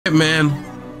Man,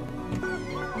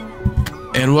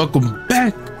 and welcome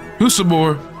back to some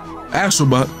more Astro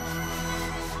Bot.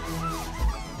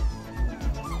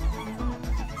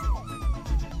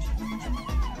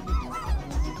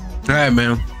 Alright,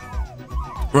 man,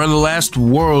 we're on the last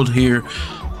world here.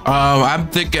 I'm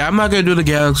thinking I'm not gonna do the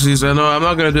galaxies. I know I'm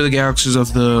not gonna do the galaxies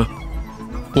of the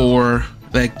 4,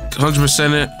 like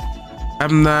 100% it.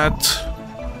 I'm not.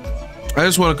 I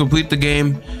just want to complete the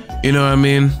game, you know what I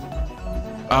mean?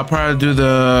 I'll probably do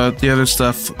the other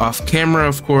stuff off camera,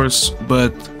 of course,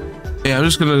 but yeah, I'm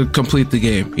just gonna complete the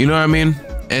game, you know what I mean?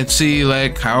 And see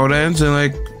like how it ends and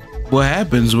like what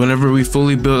happens whenever we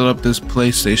fully build up this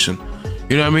PlayStation,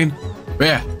 you know what I mean? But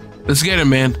yeah, let's get it,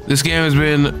 man. This game has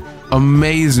been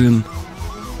amazing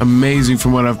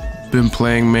from what I've been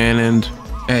playing, man, and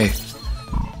hey,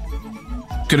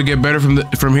 could it get better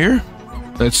from here?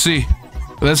 Let's see.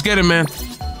 Let's get it, man.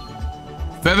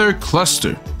 Feather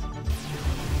cluster.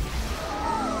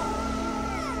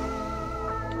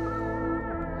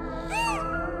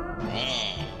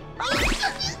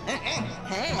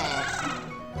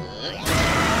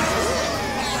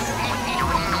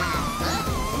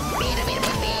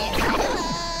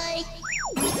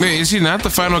 Wait, is he not the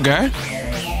final guy?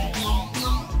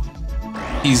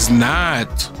 He's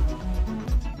not.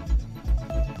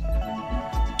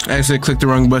 I actually clicked the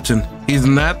wrong button. He's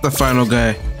not the final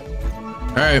guy.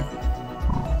 All right,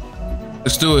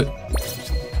 let's do it.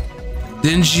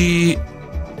 Dingy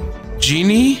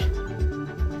Genie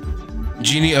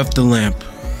of the Lamp.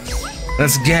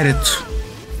 Let's get it.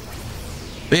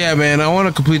 But yeah, man, I want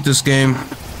to complete this game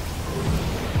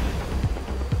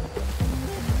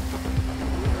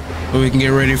so we can get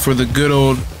ready for the good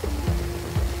old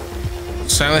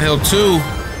Silent Hill 2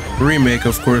 remake,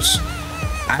 of course.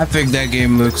 I think that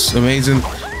game looks amazing.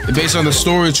 Based on the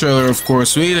story trailer, of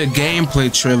course. We need a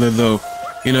gameplay trailer, though.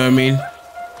 You know what I mean?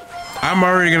 I'm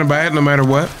already gonna buy it no matter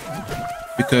what,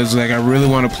 because like I really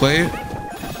want to play it.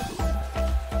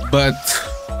 But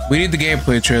we need the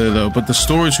gameplay trailer, though. But the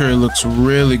story trailer looks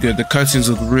really good. The cutscenes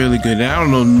look really good. And I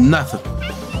don't know nothing.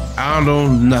 I don't know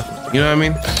nothing. You know what I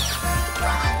mean?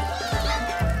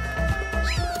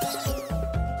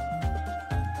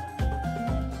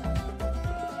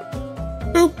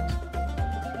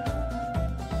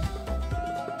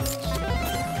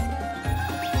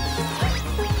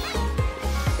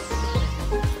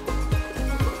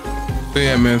 But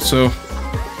yeah, man, so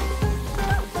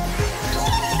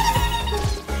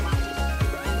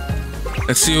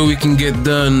let's see what we can get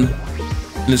done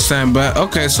in this time. But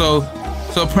okay, so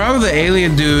probably the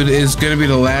alien dude is gonna be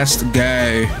the last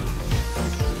guy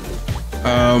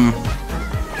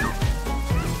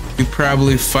we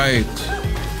probably fight.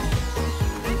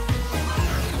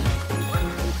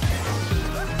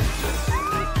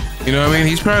 You know what I mean?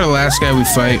 He's probably the last guy we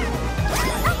fight.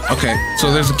 Okay,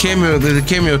 so there's a cameo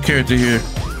character here.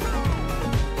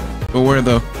 But where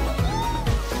though?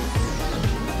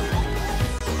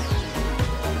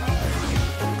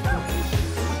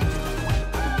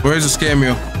 Where's this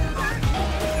cameo?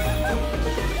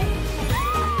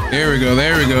 There we go,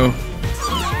 there we go.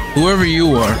 Whoever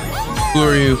you are. Who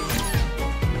are you?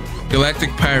 Galactic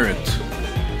Pirate.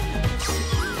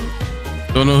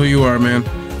 Don't know who you are, man.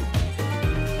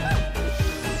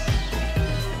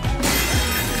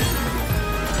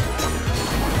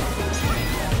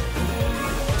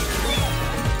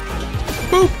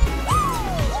 Boop.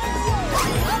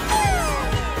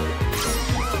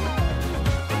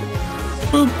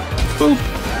 Boop, boop.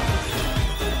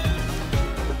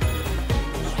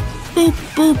 Boop,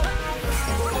 boop.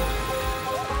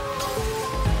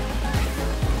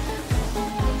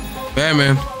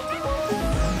 Batman.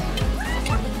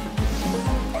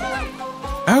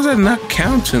 How's that not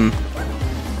counting?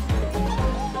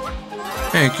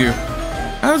 Thank you.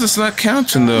 How's this not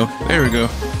counting though? There we go.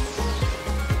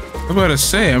 I'm about to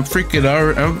say, I'm freaking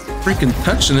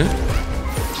touching it.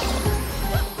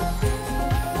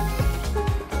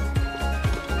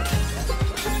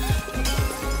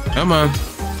 Come on.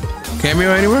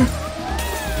 Cameo anywhere?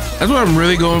 That's what I'm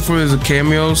really going for, is the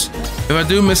cameos. If I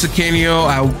do miss a cameo,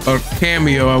 I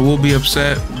will be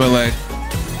upset, but like,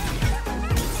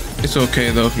 it's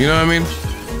okay though. You know what I mean?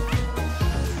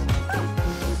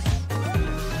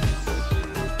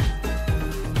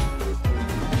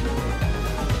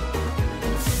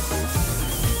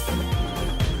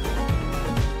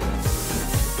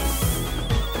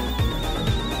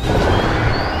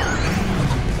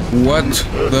 What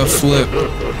the flip?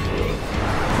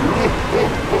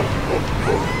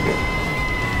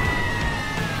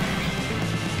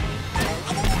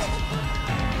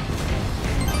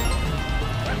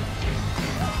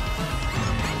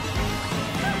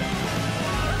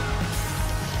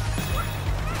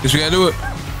 Guess we gotta do it.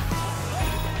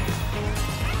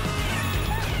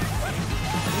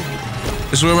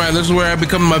 This is where I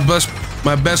become my best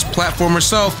platformer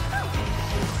self.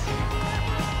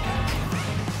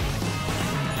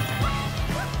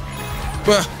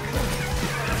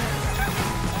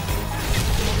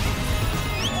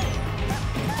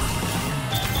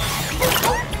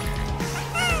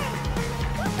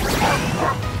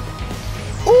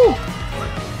 Ooh.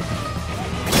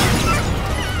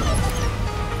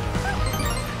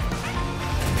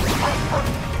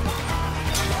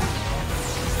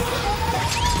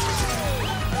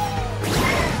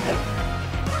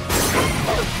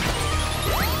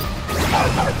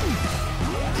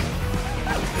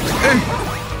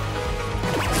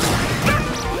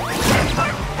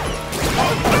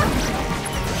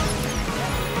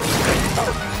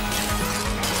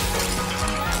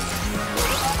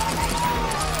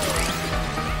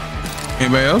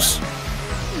 Anybody else?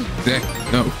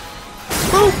 No.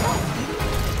 Woo!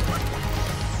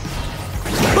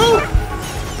 Woo!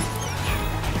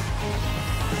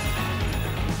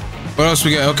 What else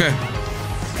we got? Okay.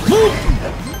 Woo!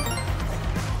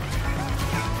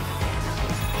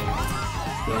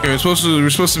 Okay, we're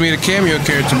supposed to meet a cameo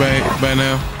character by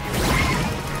now.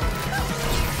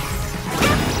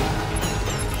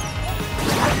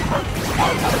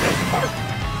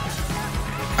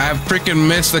 I freaking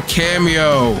missed the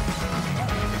cameo.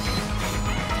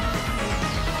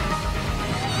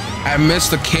 I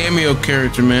missed the cameo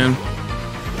character, man.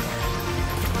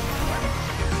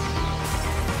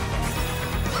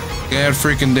 God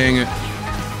freaking dang it.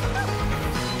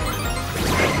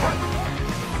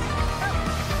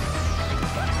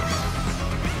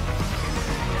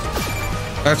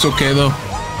 That's okay though.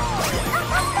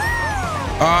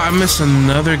 Oh, I missed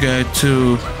another guy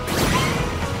too.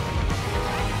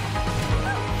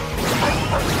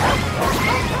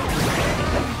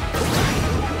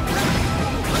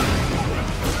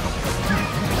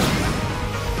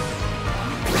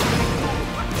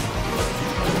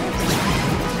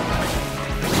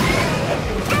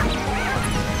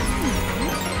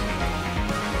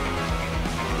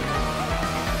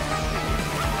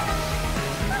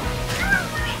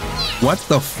 What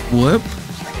the flip?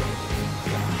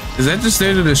 Is that just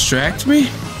there to distract me?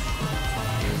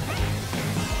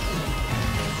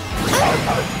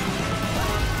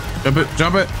 Jump it,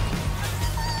 jump it.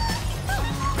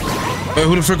 Wait,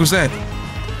 who the frick was that?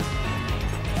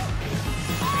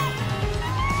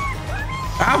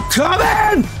 I'm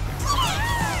coming!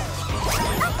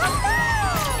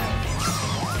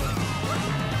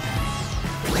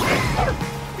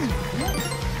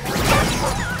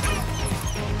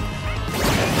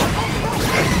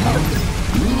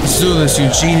 Let's do this, you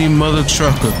genie mother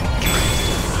trucker.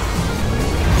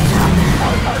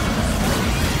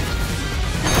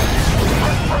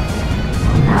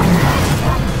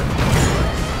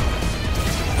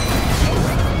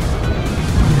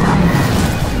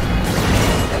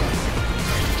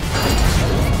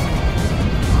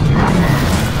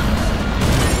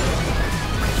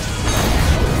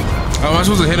 Oh, am I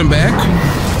supposed to hit him back?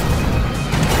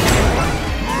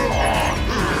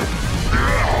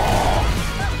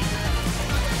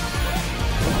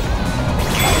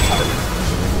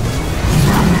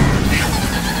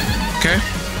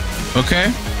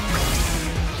 Okay.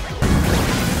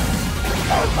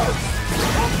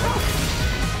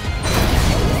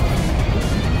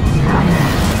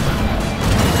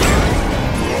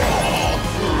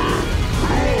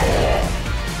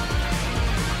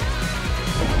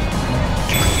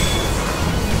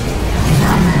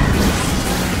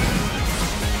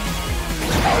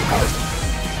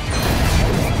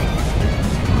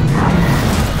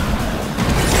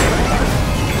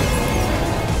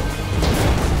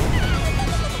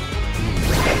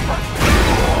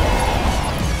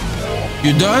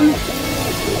 You done?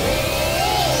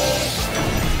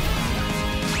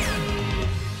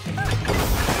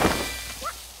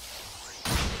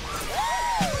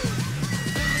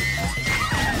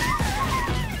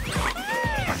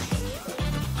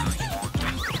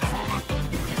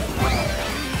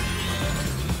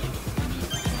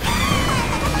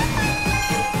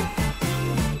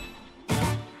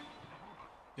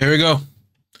 There we go.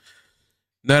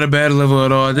 Not a bad level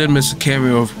at all. I did miss a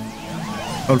cameo,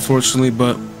 unfortunately,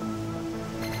 but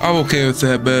I'm okay with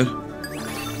that, man.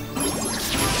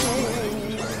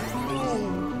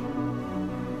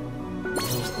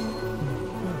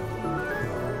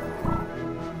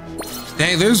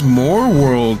 Dang, there's more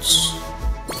worlds.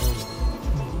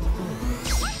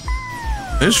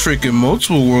 There's freaking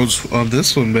multiple worlds on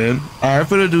this one, man. Alright, I'm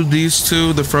gonna do these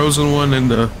two, the frozen one and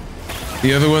the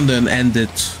other one, then end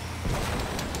it.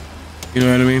 You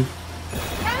know what I mean?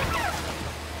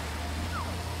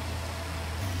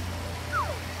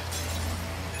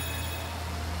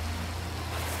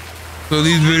 So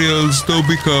these videos don't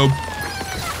become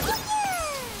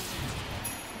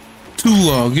too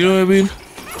long, you know what I mean?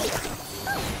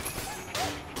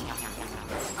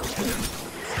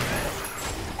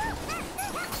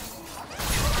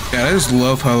 God, I just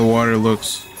love how the water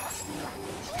looks.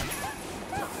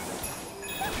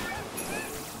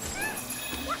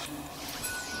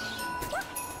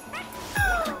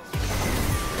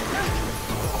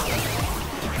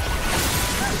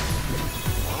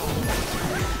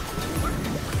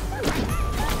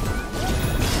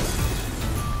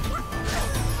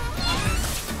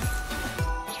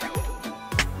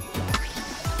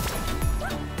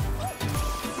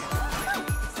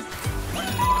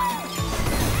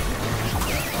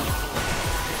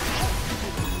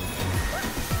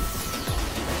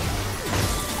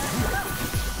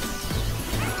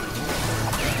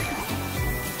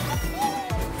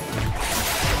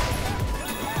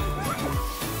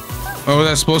 Oh, was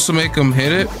that supposed to make him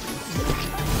hit it?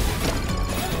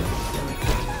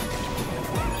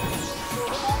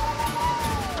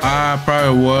 Ah,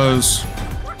 probably was.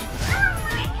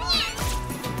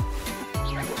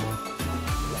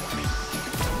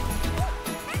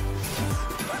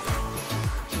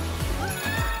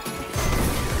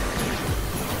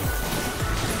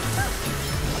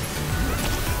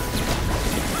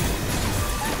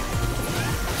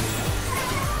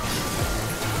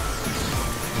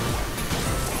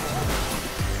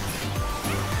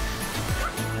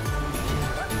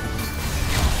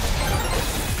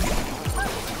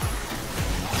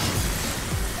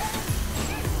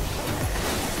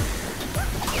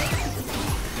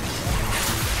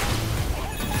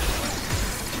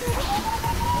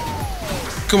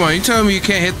 Come on, you telling me you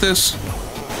can't hit this?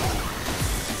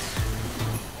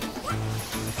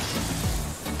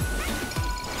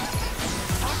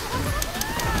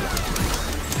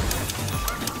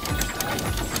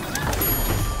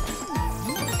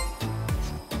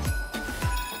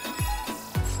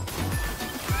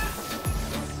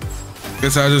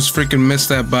 Guess I just freaking missed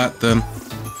that bot then.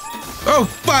 Oh,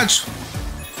 fudge!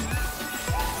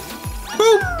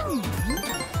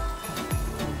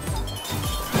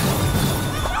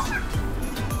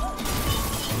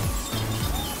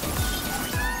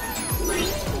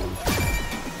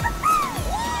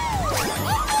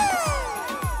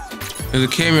 There's a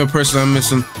cameo person I'm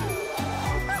missing.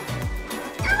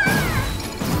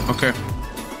 Okay.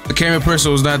 The cameo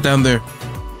person was not down there.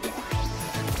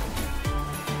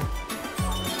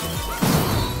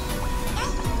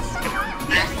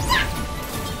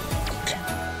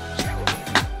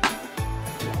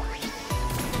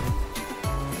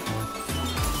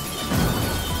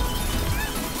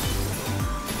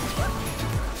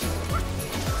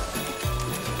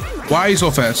 Why are you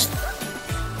so fast?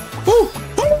 Woo!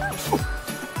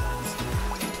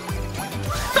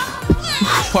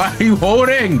 Why are you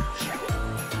holding?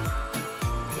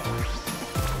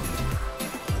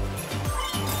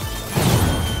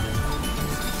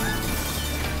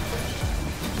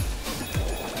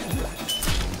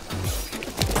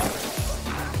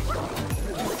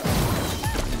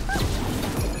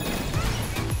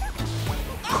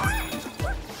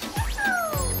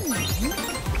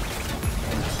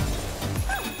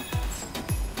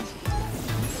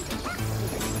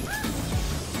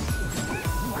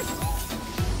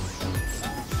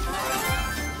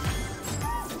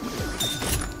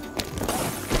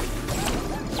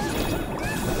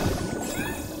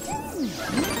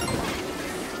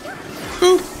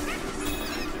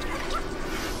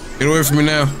 Get away from me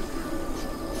now.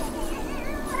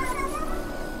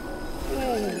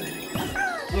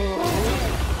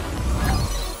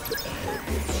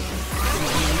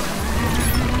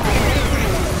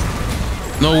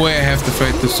 No way I have to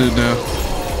fight this dude now.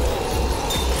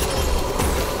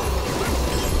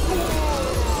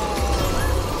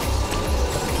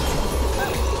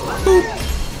 Boop.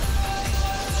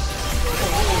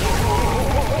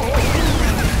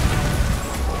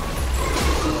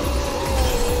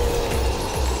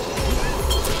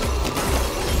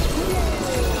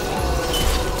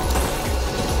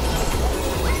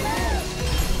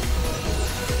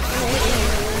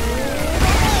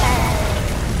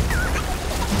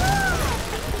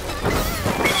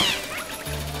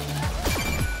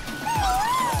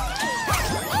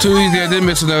 Too easy, I did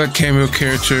miss another cameo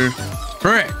character.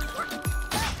 Frick!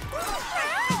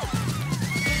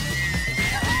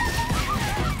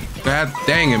 God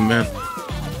dang it, man.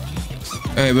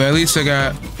 Hey, but at least I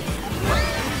got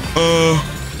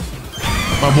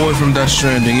my boy from Death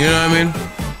Stranding, you know what I mean?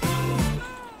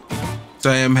 So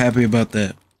I am happy about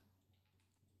that.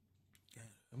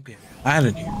 I'm getting out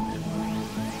of here.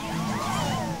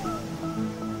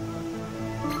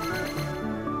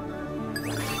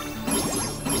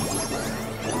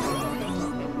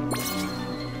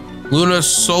 Luna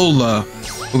Sola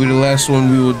will be the last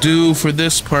one we will do for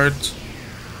this part,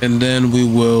 and then we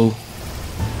will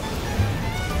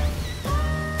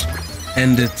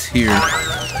end it here.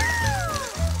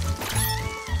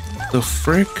 The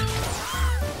frick?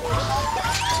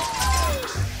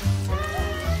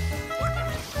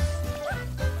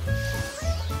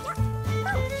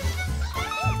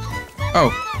 Oh.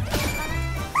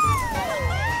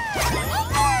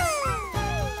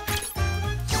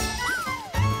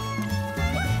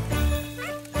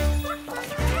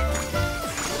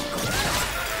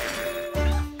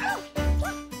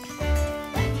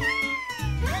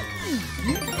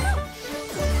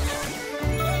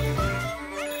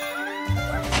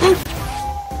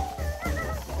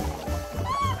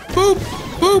 Boop,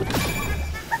 boop.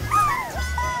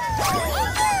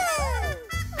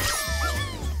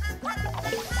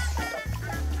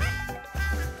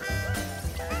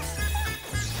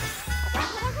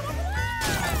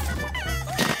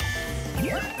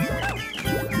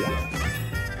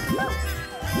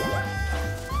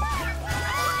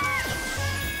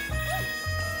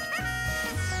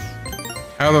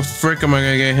 How the frick am I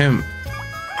gonna get him?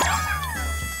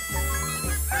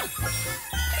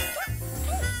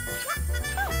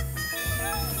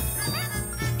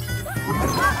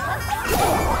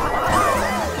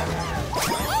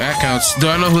 That counts. Do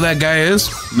I know who that guy is?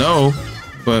 No,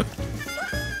 but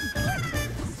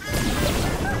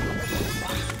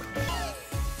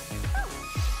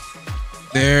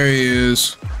there he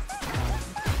is.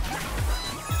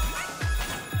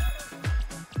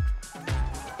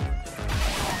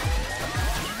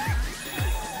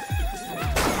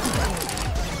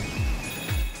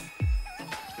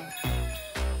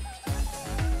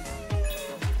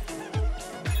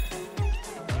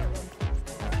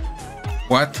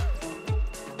 What?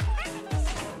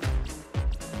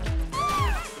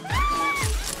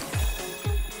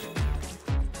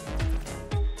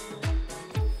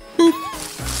 Boop.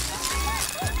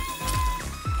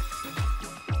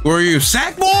 Who are you,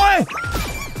 sack boy? Yeah,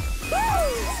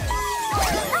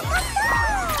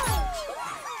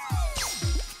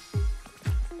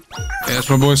 that's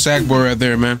my boy Sack Boy right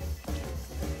there, man.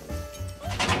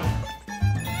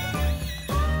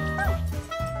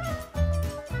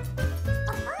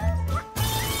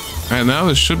 Alright, now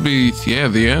this should be, yeah,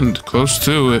 the end. Close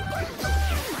to it.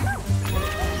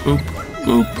 Boop,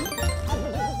 boop.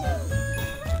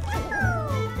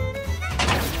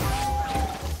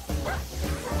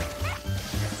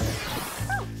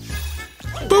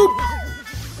 Boop.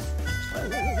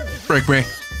 Break me.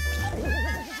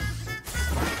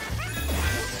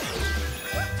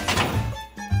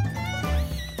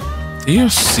 Do you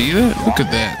see that? Look at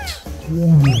that.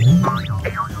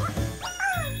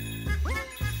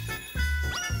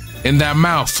 In that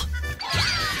mouth.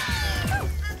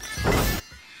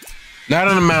 Not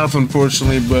in the mouth,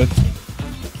 unfortunately, but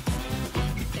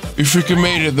we freaking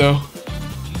made it, though.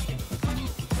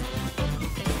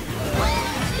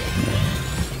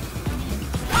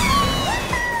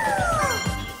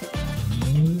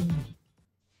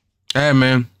 Hey,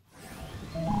 man.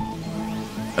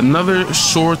 Another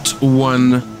short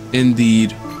one,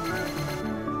 indeed.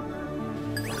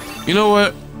 You know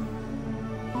what?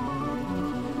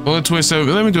 Only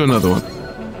 27. Let me do another one.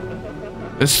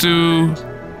 Let's do.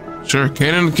 Sure,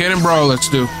 Cannon Brawl. Let's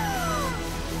do.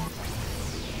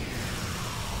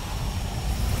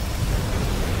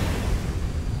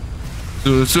 So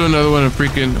let's do another one. And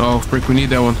freaking. Oh, freak! We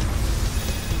need that one.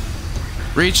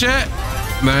 Reach it.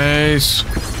 Nice.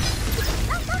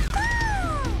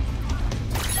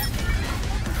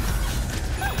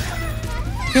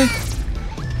 Okay.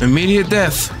 Immediate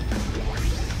death.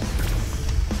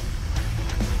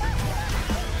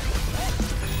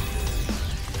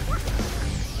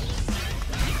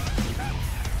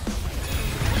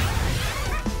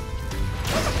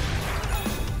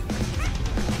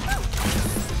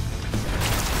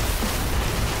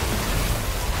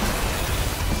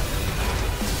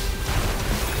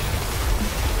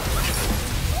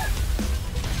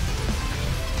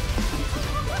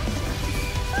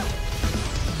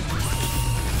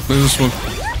 Where's this one?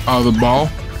 Oh, the ball.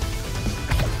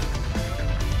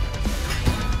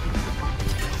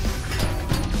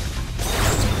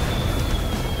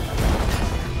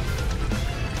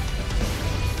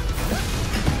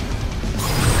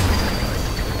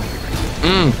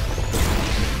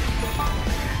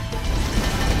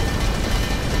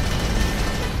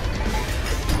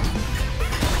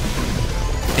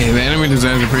 Hey, the enemy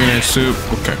designs are pretty nice too.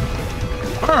 Okay.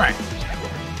 All right.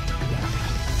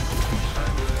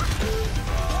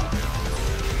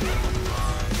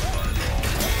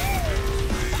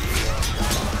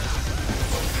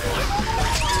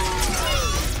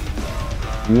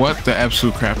 What the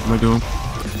absolute crap am I doing?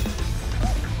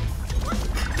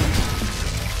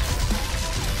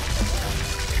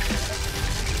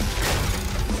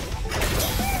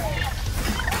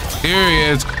 Here he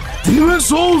is. Demon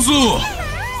Souls!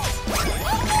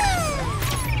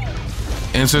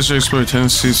 Ancestor exploit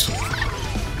tendencies.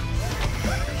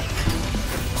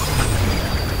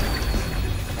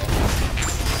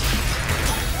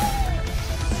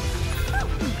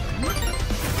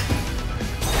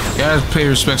 Gotta pay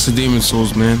respects to Demon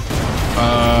Souls, man.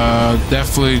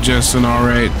 Definitely just an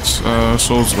alright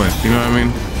Souls-like, you know what I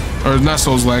mean? Or not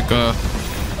Souls-like,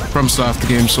 FromSoft the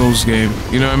game, Souls game,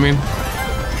 you know what I mean?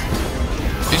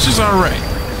 It's just alright.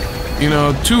 You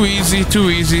know, too easy, too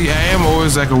easy. I am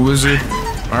always like a wizard.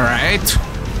 Alright.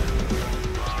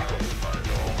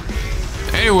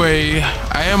 Anyway,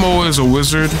 I am always a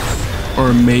wizard or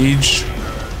a mage.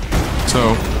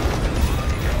 So,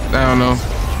 I don't know.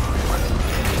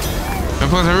 And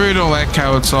plus, I really don't like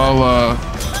how it's all,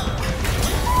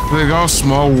 like all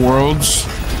small worlds.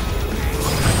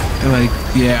 And like,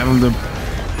 yeah, I mean,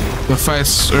 the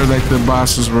fights or like the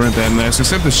bosses weren't that nice,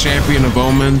 except the Champion of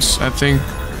Omens, I think,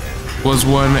 was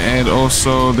one, and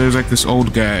also there's like this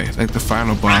old guy, like the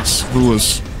final boss, who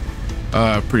was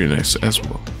pretty nice as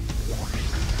well.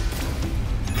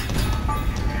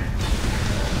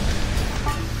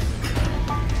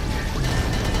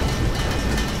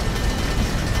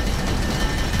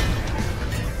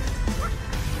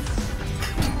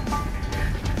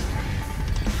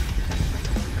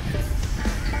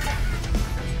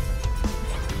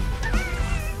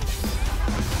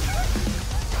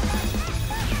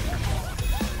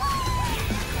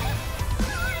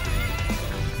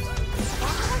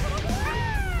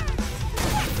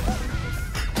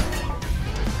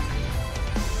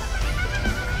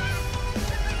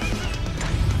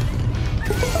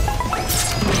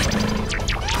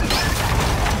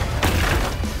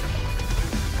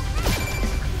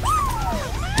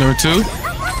 Number 2?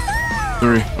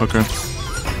 3, okay.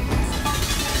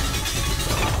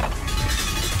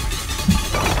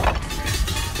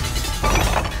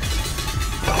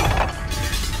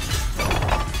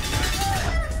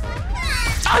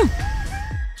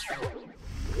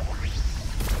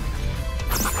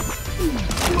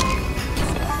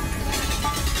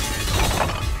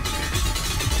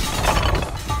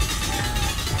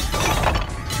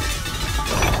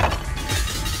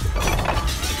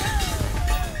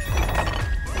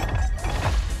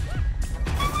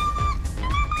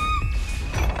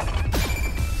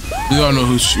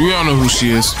 We all know who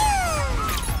she is.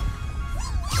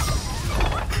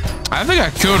 I think I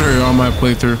killed her on my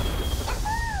playthrough.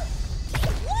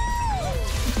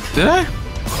 Did I?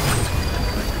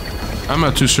 I'm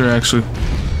not too sure actually.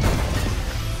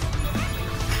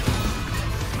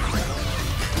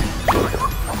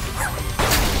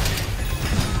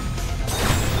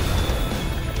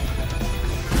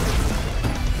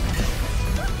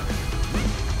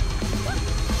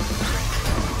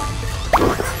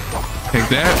 Take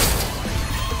that.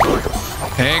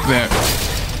 Take that.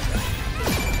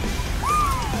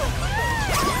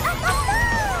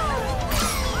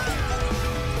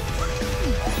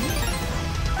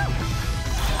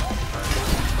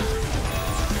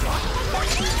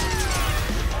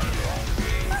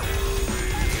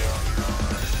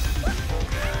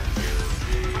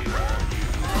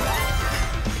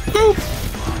 Boop.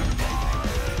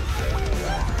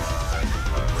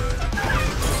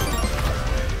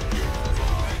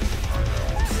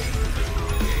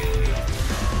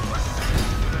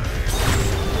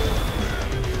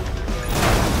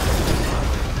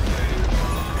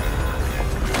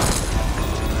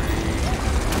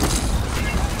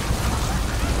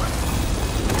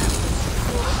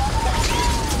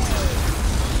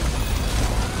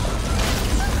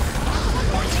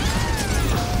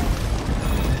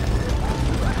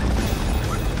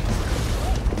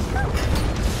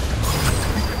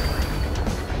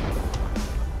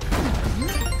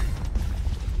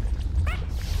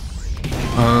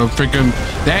 Freaking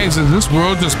dags, is this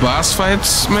world just boss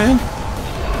fights, man?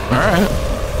 Alright.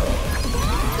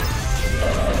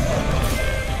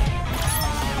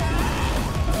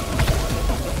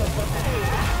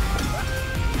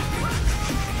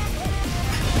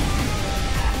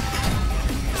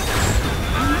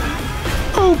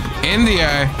 Oh, in the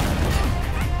eye.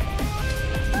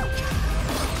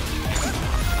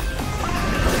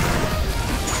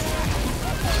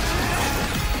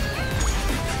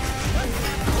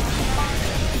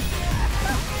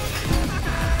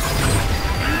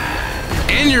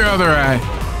 your other eye.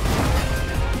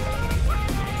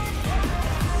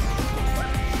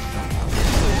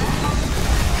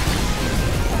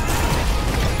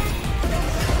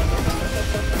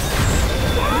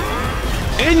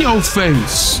 In your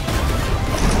face.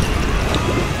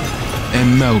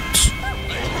 And melt.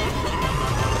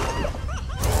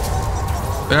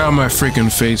 Get out of my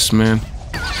freaking face, man.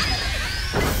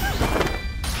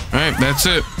 Alright, that's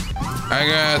it. I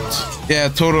got, yeah,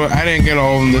 total. I didn't get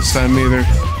all of them this time either.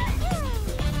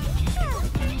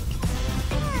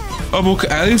 Oh, okay,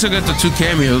 at least I got the 2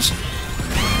 cameos.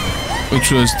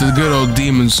 Which was the good old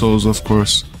Demon Souls, of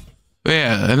course. But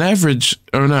yeah, an average,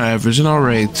 or not average, an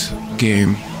alright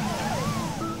game.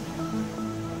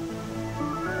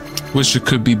 Wish it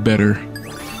could be better.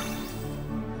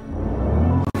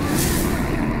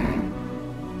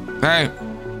 Alright.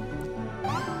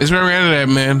 It's where we ended at,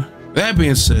 man. That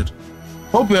being said,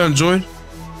 hope you enjoyed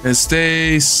and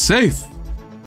stay safe.